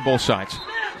effect for both sides.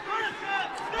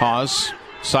 Haas,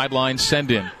 sideline send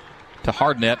in to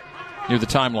Hardnett near the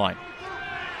timeline.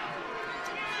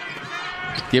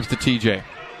 Gives to TJ.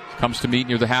 Comes to meet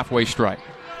near the halfway stripe.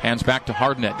 Hands back to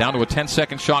Hardnett. Down to a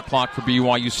 10-second shot clock for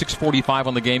BYU. 6:45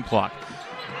 on the game clock.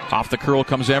 Off the curl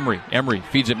comes Emery. Emery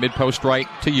feeds it mid-post right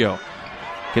to Yo.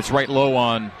 Gets right low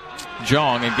on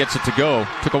Jong and gets it to go.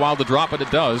 Took a while to drop, but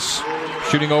it does.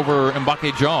 Shooting over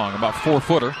Mbake Jong, about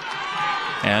 4-footer.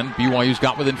 And BYU's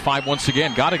got within 5 once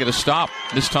again. Got to get a stop.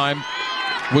 This time,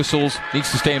 Whistles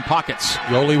needs to stay in pockets.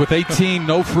 Yoli with 18,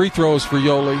 no free throws for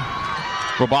Yoli.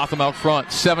 Robotham out front,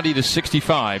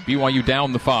 70-65. BYU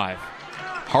down the 5.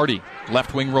 Hardy,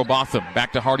 left wing Robotham.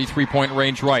 Back to Hardy, three-point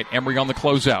range right. Emery on the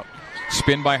closeout.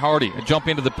 Spin by Hardy. A jump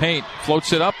into the paint.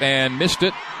 Floats it up and missed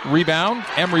it. Rebound.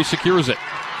 Emery secures it.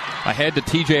 Ahead to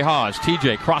TJ Haas.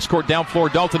 TJ, cross-court down floor.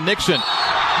 Dalton Nixon.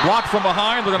 Blocked from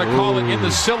behind. They're going to call it in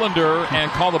the cylinder and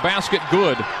call the basket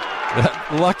good.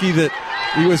 Lucky that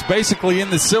he was basically in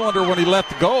the cylinder when he let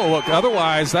go.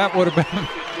 Otherwise, that would have been...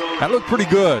 That looked pretty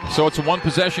good. So it's a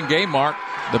one-possession game, Mark.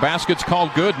 The basket's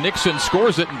called good. Nixon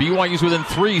scores it, and BYU's within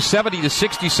 3,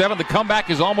 70-67. The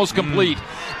comeback is almost complete.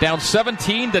 Down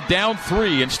 17 to down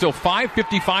 3, and still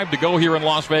 5:55 to go here in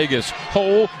Las Vegas.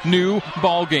 Whole new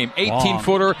ball game.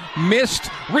 18-footer, missed,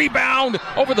 rebound,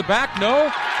 over the back,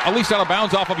 no. At least out of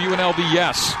bounds off of UNLV,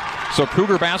 yes. So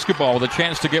Cougar basketball with a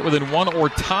chance to get within 1 or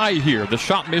tie here. The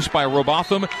shot missed by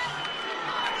Robotham.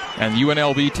 And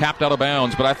UNLV tapped out of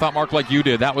bounds. But I thought, Mark, like you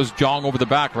did, that was Jong over the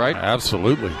back, right?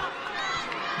 Absolutely.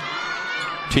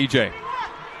 TJ.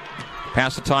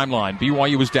 Past the timeline.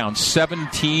 BYU was down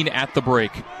 17 at the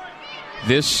break.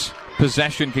 This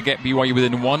possession could get BYU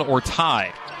within 1 or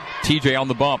tie. TJ on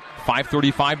the bump.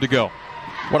 5:35 to go.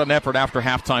 What an effort after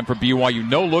halftime for BYU.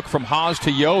 No look from Haas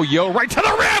to Yo. Yo right to the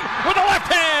rim with the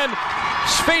left hand.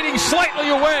 Fading slightly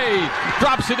away.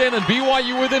 Drops it in, and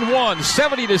BYU within 1.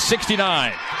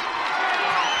 70-69.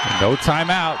 No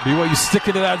timeout. BYU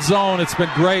sticking to that zone. It's been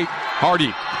great.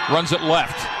 Hardy runs it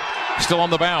left. Still on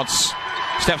the bounce.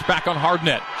 Steps back on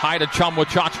Hardnett. High to Chamwa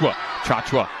Chachua.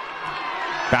 Chachua.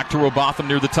 Back to Robotham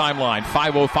near the timeline.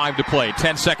 5:05 to play.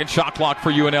 10-second shot clock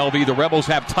for UNLV. The Rebels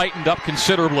have tightened up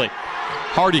considerably.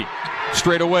 Hardy.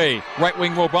 Straight away. Right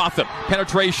wing Robotham.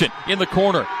 Penetration in the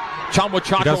corner. Chamwa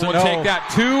Chachua will take that.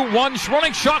 2-1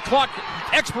 running shot clock.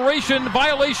 Expiration,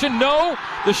 violation, no.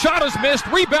 The shot is missed,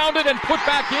 rebounded, and put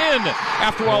back in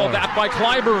after all of that by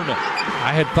Clyburn.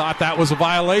 I had thought that was a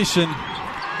violation.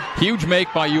 Huge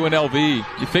make by UNLV.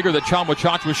 You figure that Chamwa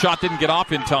Chachua's shot didn't get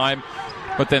off in time,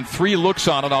 but then 3 looks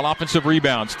on it on offensive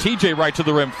rebounds. TJ right to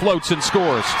the rim, floats and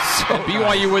scores. And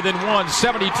BYU within 1,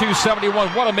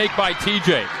 72-71. What a make by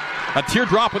TJ. A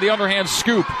teardrop with the underhand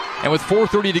scoop. And with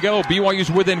 4:30 to go,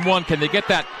 BYU's within 1. Can they get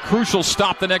that crucial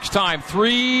stop the next time?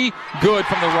 3, good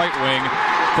from the right wing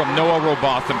from Noah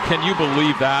Robotham. Can you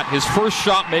believe that? His first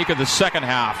shot make of the second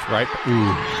half. Right.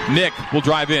 Ooh. Nick will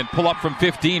drive in, pull up from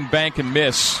 15, bank and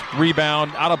miss.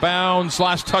 Rebound, out of bounds,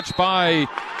 last touch by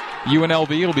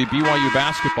UNLV. It'll be BYU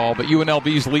basketball, but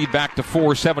UNLV's lead back to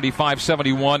 4,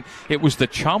 75-71. It was the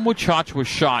Chamwa Chachua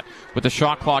shot with the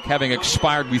shot clock having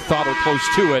expired, we thought, or close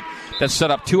to it, that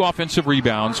set up 2 offensive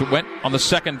rebounds. It went on the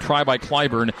second try by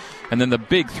Clyburn, and then the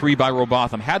big 3 by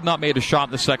Robotham. Had not made a shot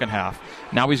in the second half.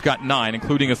 Now he's got 9,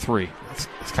 including a 3.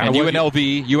 And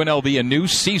UNLV, a new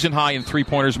season high in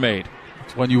 3-pointers made.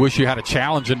 It's when you wish you had a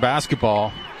challenge in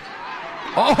basketball.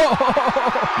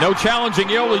 Oh! No challenging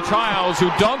Yoli Childs, who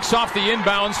dunks off the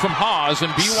inbounds from Haas,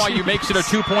 and BYU makes it a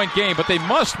 2-point game. But they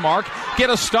must, Mark,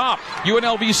 get a stop.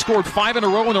 UNLV scored 5 in a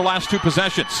row in their last 2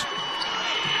 possessions.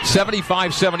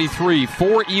 75-73,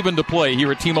 4 even to play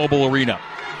here at T-Mobile Arena.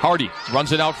 Hardy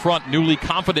runs it out front, newly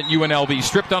confident UNLV.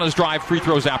 Stripped on his drive, free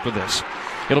throws after this.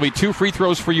 It'll be 2 free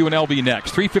throws for UNLV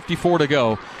next. 3:54 to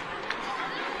go.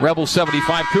 Rebels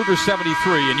 75, Cougars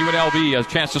 73, and UNLV has a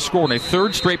chance to score in a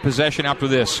 3rd straight possession after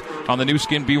this on the new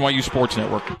skin BYU Sports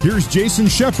Network. Here's Jason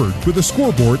Shepard with a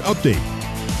scoreboard update.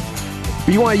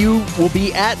 BYU will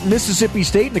be at Mississippi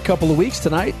State in a couple of weeks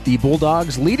tonight. The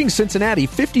Bulldogs leading Cincinnati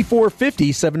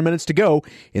 54-50, 7 minutes to go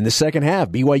in the second half.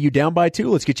 BYU down by 2.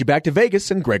 Let's get you back to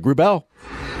Vegas and Greg Wrubell.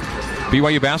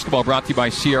 BYU basketball brought to you by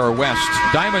Sierra West.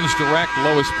 Diamonds Direct,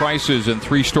 lowest prices in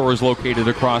 3 stores located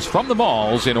across from the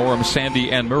malls in Orem,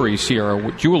 Sandy, and Murray. Sierra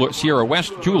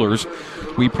West Jewelers,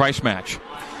 we price match.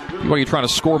 BYU trying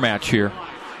to score match here.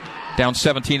 Down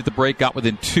 17 at the break, got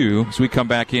within 2 as we come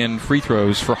back in. Free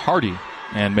throws for Hardy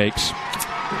and makes.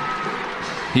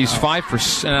 He's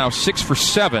 6 for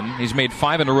 7. He's made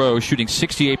 5 in a row, shooting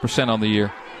 68% on the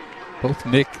year. Both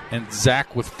Nick and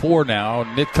Zach with 4 now.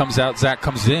 Nick comes out, Zach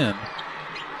comes in.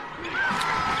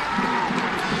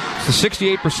 The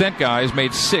 68% guy has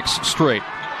made 6 straight.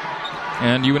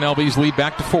 And UNLV's lead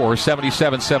back to 4,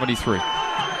 77-73.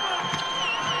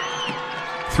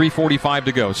 3:45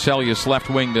 to go. Celius left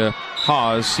wing to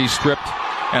Haas. He's stripped.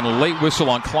 And a late whistle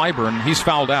on Clyburn. He's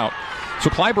fouled out. So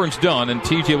Clyburn's done, and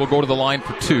TJ will go to the line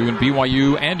for 2, and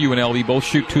BYU and UNLV both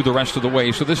shoot 2 the rest of the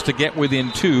way. So this to get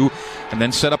within 2, and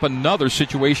then set up another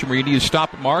situation where you need to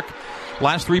stop at Mark.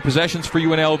 Last 3 possessions for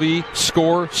UNLV,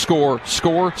 score,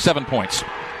 7 points.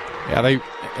 Yeah,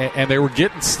 they were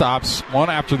getting stops one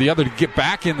after the other to get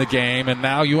back in the game, and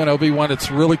now UNLV, when it's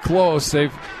really close,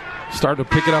 they've started to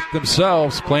pick it up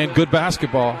themselves, playing good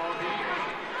basketball.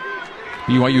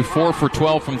 BYU 4 for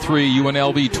 12 from 3,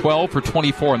 UNLV 12 for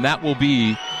 24, and that will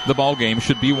be the ball game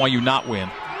should BYU not win.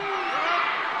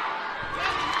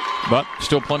 But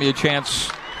still plenty of chance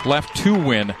left to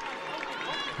win.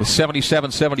 With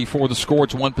 77-74, the score,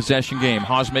 it's a 1-possession game.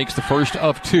 Haas makes the first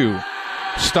of 2.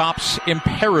 Stops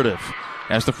imperative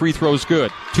as the free throw's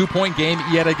good. 2-point game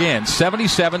yet again,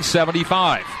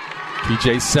 77-75.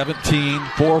 TJ 17,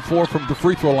 4-4 from the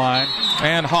free throw line.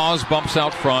 And Haas bumps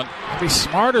out front. Be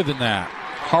smarter than that.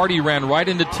 Hardy ran right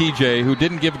into TJ, who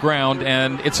didn't give ground,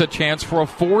 and it's a chance for a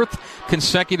 4th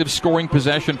consecutive scoring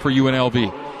possession for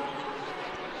UNLV.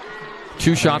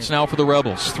 2 shots now for the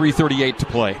Rebels, 3:38 to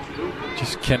play.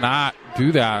 Just cannot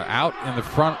do that out in the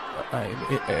front.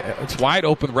 It's wide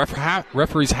open.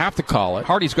 Referees have to call it.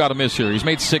 Hardy's got a miss here. He's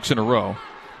made 6 in a row.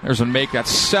 There's a make. That's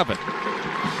 7.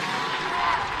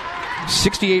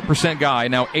 68% guy,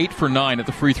 now 8 for 9 at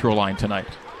the free throw line tonight.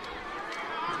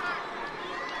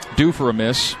 Due for a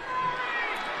miss.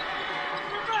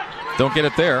 Don't get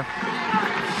it there.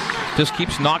 Just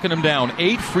keeps knocking him down.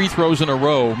 8 free throws in a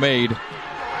row made.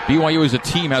 BYU as a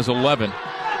team has 11.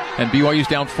 And BYU's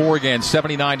down 4 again,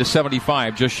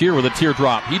 79-75. Jashir with a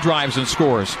teardrop. He drives and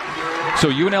scores. So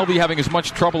UNLV having as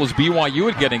much trouble as BYU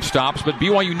at getting stops, but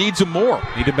BYU needs them more.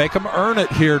 Need to make them earn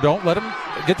it here. Don't let them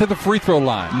get to the free throw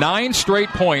line. 9 straight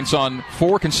points on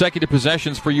 4 consecutive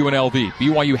possessions for UNLV.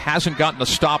 BYU hasn't gotten a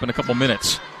stop in a couple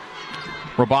minutes.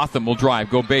 Robotham will drive,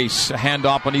 go base, a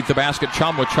handoff beneath the basket.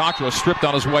 Chamwa Chachua stripped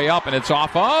on his way up, and it's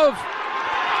off of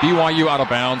BYU out of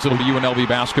bounds. It'll be UNLV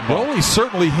basketball. Well, he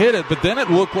certainly hit it, but then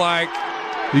it looked like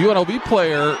the UNLV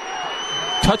player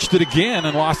touched it again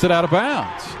and lost it out of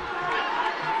bounds.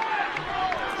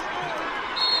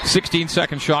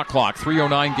 16-second shot clock,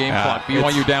 3:09 game clock.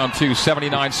 BYU down 2,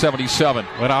 79-77.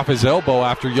 Went off his elbow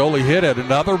after Yoli hit it.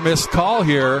 Another missed call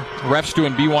here. Refs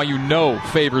doing BYU no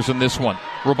favors in this one.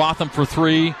 Robotham for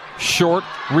 3, short,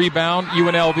 rebound,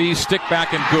 UNLV, stick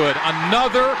back and good.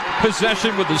 Another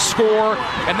possession with the score,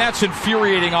 and that's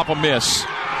infuriating off a miss.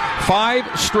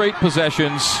 5 straight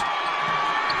possessions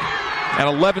and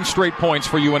 11 straight points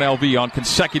for UNLV on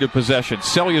consecutive possessions.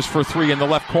 Celius for 3 in the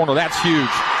left corner, that's huge.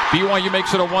 BYU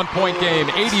makes it a 1-point game,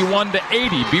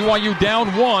 81-80. BYU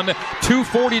down 1,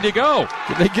 2:40 to go.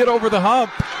 Did they get over the hump?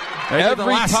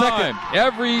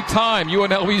 Every time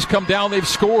UNLV's come down, they've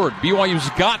scored. BYU's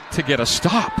got to get a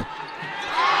stop.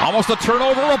 Almost a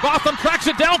turnover. Robotham tracks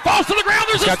it down, falls to the ground.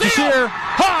 There's a steal.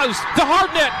 Haas to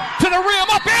Hardnett, to the rim,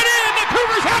 up and in. The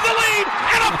Cougars have the lead,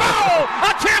 and a foul.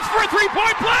 A chance for a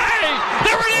 3-point play.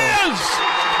 There it is.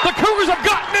 The Cougars have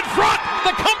gotten in front.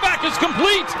 The comeback is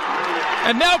complete.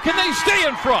 And now can they stay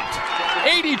in front?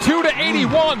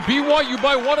 82-81. BYU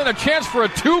by 1 and a chance for a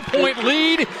 2-point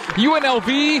lead.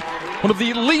 UNLV, one of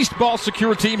the least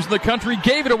ball-secure teams in the country,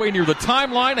 gave it away near the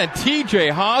timeline. And TJ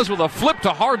Haas with a flip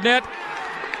to Hardnett,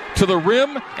 to the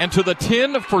rim and to the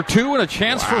tin for 2 and a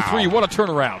chance for 3. What a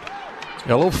turnaround.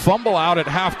 A little fumble out at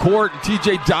half court, and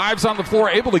TJ dives on the floor,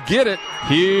 able to get it.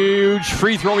 Huge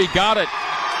free throw. He got it.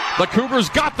 The Cougars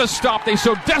got the stop they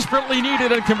so desperately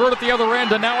needed and convert at the other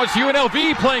end, and now it's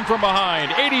UNLV playing from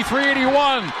behind.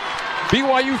 83-81.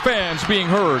 BYU fans being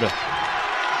heard.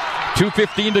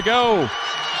 2:15 to go.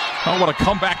 Oh, what a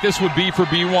comeback this would be for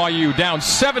BYU. Down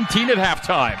 17 at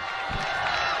halftime.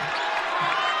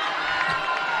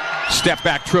 Step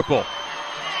back triple.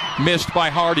 Missed by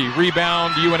Hardy.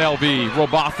 Rebound UNLV.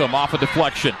 Robotham off a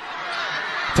deflection.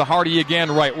 To Hardy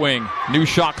again, right wing. New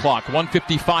shot clock,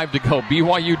 1:55 to go.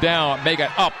 BYU down, make it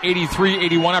up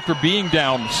 83-81 after being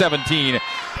down 17.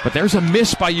 But there's a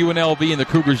miss by UNLV, and the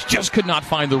Cougars just could not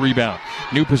find the rebound.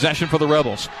 New possession for the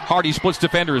Rebels. Hardy splits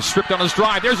defenders, stripped on his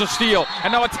drive. There's a steal,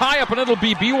 and now a tie-up, and it'll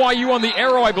be BYU on the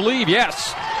arrow, I believe.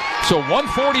 Yes. So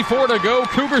 1:44 to go.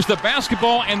 Cougars the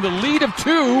basketball and the lead of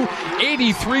 2,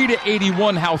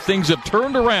 83-81. How things have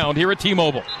turned around here at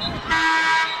T-Mobile.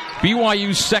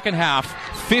 BYU's second half,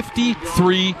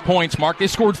 53 points, Mark. They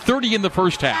scored 30 in the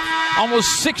first half,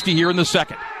 almost 60 here in the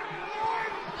second.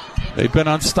 They've been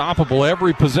unstoppable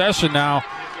every possession now.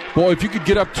 Boy, if you could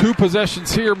get up 2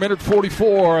 possessions here, minute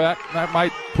 44, that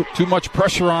might put too much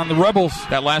pressure on the Rebels.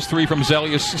 That last 3 from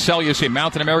Celius in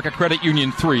Mountain America Credit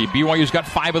Union 3. BYU's got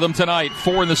 5 of them tonight,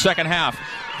 4 in the second half.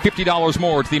 $50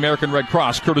 more to the American Red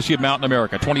Cross, courtesy of Mountain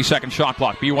America. 20-second shot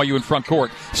clock. BYU in front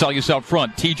court. Celius out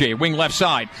front. TJ, wing left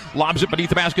side. Lobs it beneath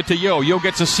the basket to Yo. Yo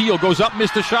gets a seal, goes up,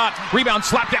 missed a shot. Rebound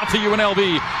slapped out to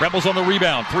UNLV. Rebels on the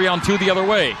rebound. 3-on-2 the other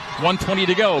way. 1:20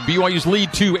 to go. BYU's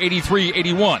lead 2,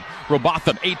 83-81.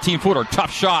 Robotham, 18-footer.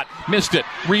 Tough shot. Missed it.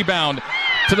 Rebound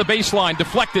to the baseline.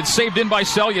 Deflected. Saved in by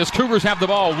Celius. Cougars have the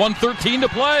ball. 1:13 to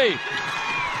play.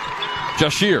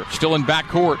 Jashir still in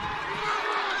backcourt.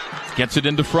 Gets it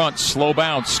into front. Slow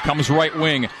bounce. Comes right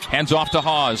wing. Hands off to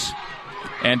Haas.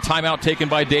 And timeout taken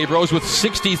by Dave Rose with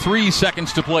 63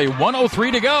 seconds to play.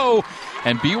 1:03 to go.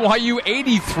 And BYU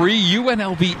 83,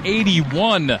 UNLV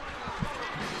 81.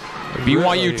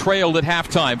 BYU trailed at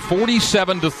halftime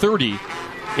 47-30.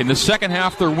 In the second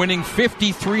half, they're winning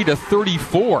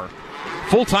 53-34.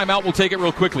 Full timeout. We'll take it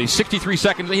real quickly. 63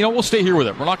 seconds. We'll stay here with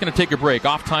it. We're not going to take a break.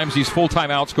 Off times, these full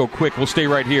timeouts go quick. We'll stay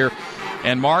right here.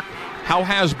 And Mark, how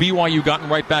has BYU gotten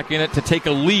right back in it to take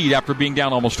a lead after being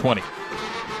down almost 20?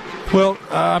 Well,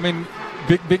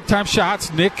 big time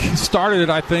shots. Nick started it,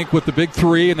 I think, with the big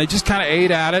 3, and they just kind of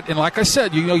ate at it. And like I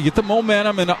said, you get the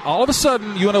momentum, and all of a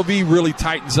sudden UNLV really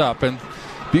tightens up. And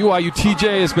BYU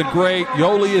TJ has been great.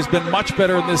 Yoli has been much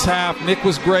better in this half. Nick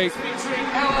was great.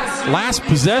 Last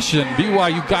possession,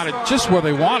 BYU got it just where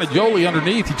they wanted. Yoli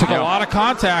underneath. He took a lot of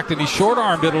contact, and he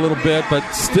short-armed it a little bit, but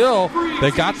still,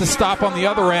 they got the stop on the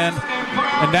other end.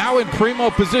 And now in primo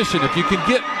position, if you can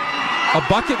get a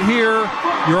bucket here,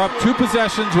 you're up 2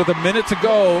 possessions with a minute to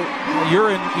go. You're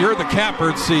in the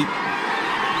catbird seat.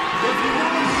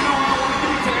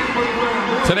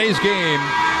 Today's game,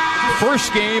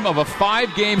 first game of a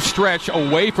 5-game stretch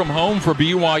away from home for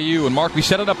BYU. And Mark, we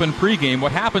set it up in pregame.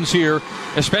 What happens here,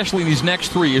 especially in these next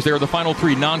 3, is they're the final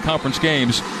 3 non-conference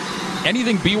games.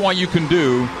 Anything BYU can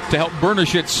do to help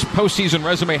burnish its postseason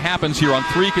resume happens here on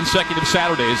 3 consecutive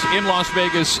Saturdays in Las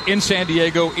Vegas, in San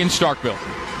Diego, in Starkville.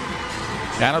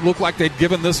 And it looked like they'd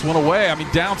given this one away. I mean,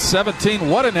 down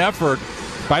 17. What an effort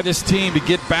by this team to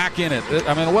get back in it.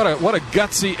 I mean, what a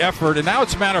gutsy effort. And now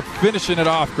it's a matter of finishing it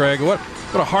off, Greg. What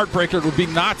a heartbreaker it would be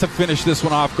not to finish this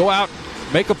one off. Go out,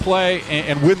 make a play,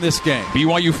 and win this game.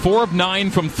 BYU 4 of 9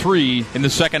 from 3 in the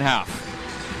second half.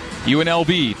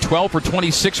 UNLV 12 for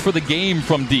 26 for the game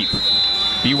from deep.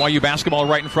 BYU basketball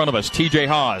right in front of us. TJ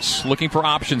Haas looking for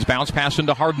options. Bounce pass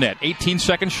into Hardnett.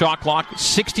 18-second shot clock.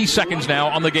 60 seconds now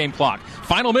on the game clock.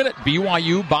 Final minute.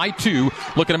 BYU by 2.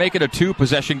 Looking to make it a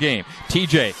 2-possession game.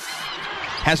 TJ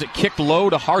has it kicked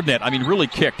low to Hardnett. I mean, really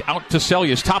kicked. Out to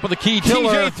Celius. Top of the key.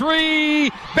 TJ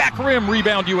 3. Back rim.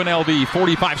 Rebound UNLV.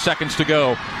 45 seconds to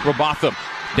go. Robotham.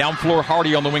 Down floor,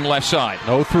 Hardy on the wing left side.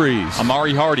 No threes.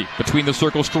 Amari Hardy between the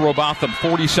circles to Robotham.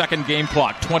 40-second game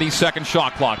clock. 20-second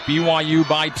shot clock. BYU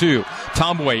by 2.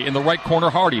 Tombway in the right corner.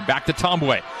 Hardy back to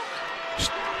Tombway.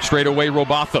 Straight away,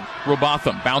 Robotham.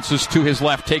 Robotham bounces to his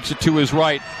left, takes it to his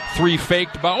right. 3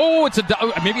 faked. But it's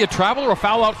maybe a travel or a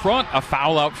foul out front. A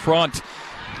foul out front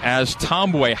as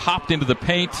Tombway hopped into the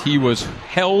paint. He was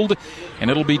held,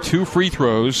 and it'll be 2 free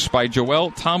throws by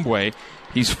Joel Tombway.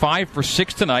 He's 5 for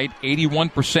 6 tonight,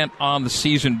 81% on the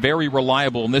season, very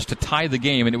reliable in this to tie the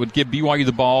game, and it would give BYU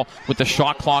the ball with the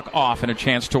shot clock off and a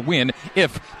chance to win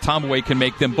if Tombway can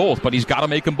make them both, but he's got to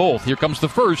make them both. Here comes the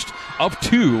first of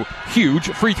 2 huge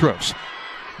free throws.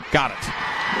 Got it.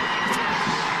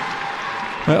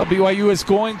 Well, BYU is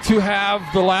going to have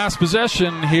the last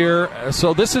possession here,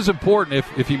 so this is important.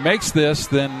 If he makes this,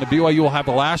 then the BYU will have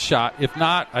the last shot. If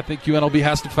not, I think UNLV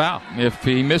has to foul. If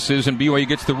he misses and BYU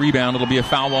gets the rebound, it'll be a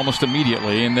foul almost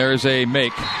immediately, and there's a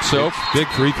make. So big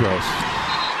free throws.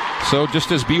 So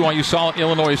just as BYU saw at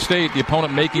Illinois State, the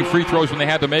opponent making free throws when they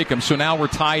had to make them. So now we're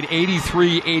tied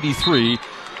 83-83.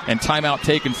 And timeout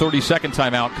taken, 30-second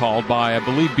timeout called by, I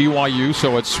believe, BYU.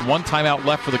 So it's 1 timeout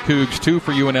left for the Cougs, 2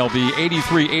 for UNLV,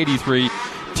 83-83.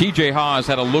 TJ Haas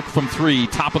had a look from 3,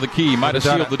 top of the key, might have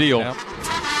sealed the deal. Yep.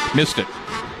 Missed it.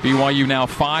 BYU now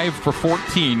 5 for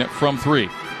 14 from 3.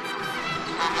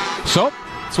 So,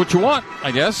 that's what you want,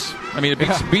 I guess. I mean, it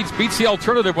beats the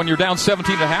alternative when you're down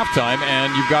 17 at halftime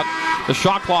and you've got the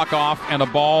shot clock off and a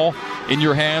ball in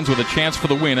your hands with a chance for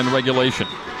the win in regulation.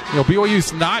 You know,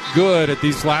 BYU's not good at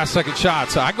these last-second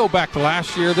shots. I go back to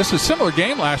last year. This is a similar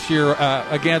game last year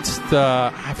against,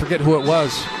 I forget who it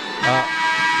was,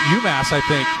 UMass, I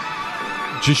think.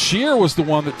 Jashir was the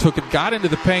one that took it, got into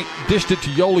the paint, dished it to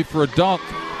Yoli for a dunk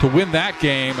to win that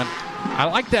game. And I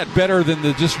like that better than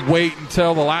to just wait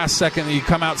until the last second and you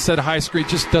come out and set a high screen. It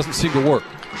just doesn't seem to work.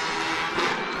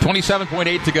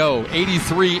 27.8 to go,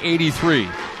 83-83.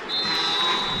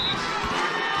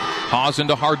 Haws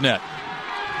into Hardnett.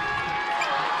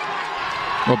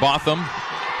 Robotham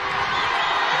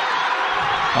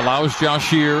allows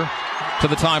Jashir to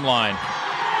the timeline.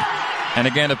 And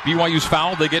again, if BYU's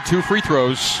fouled, they get 2 free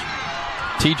throws.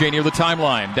 TJ near the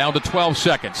timeline, down to 12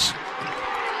 seconds.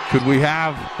 Could we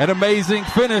have an amazing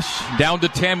finish? Down to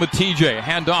 10 with TJ.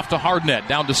 Hand off to Hardnett.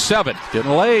 Down to 7.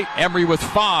 Getting late. Emery with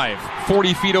 5.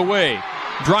 40 feet away.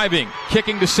 Driving.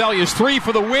 Kicking to Sellius. 3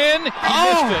 for the win. He missed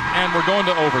it. And we're going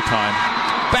to overtime.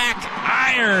 Back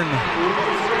iron.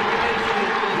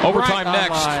 Overtime right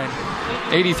next.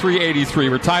 83-83.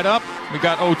 We're tied up. We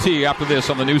got OT after this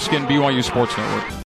on the new Skin BYU Sports Network.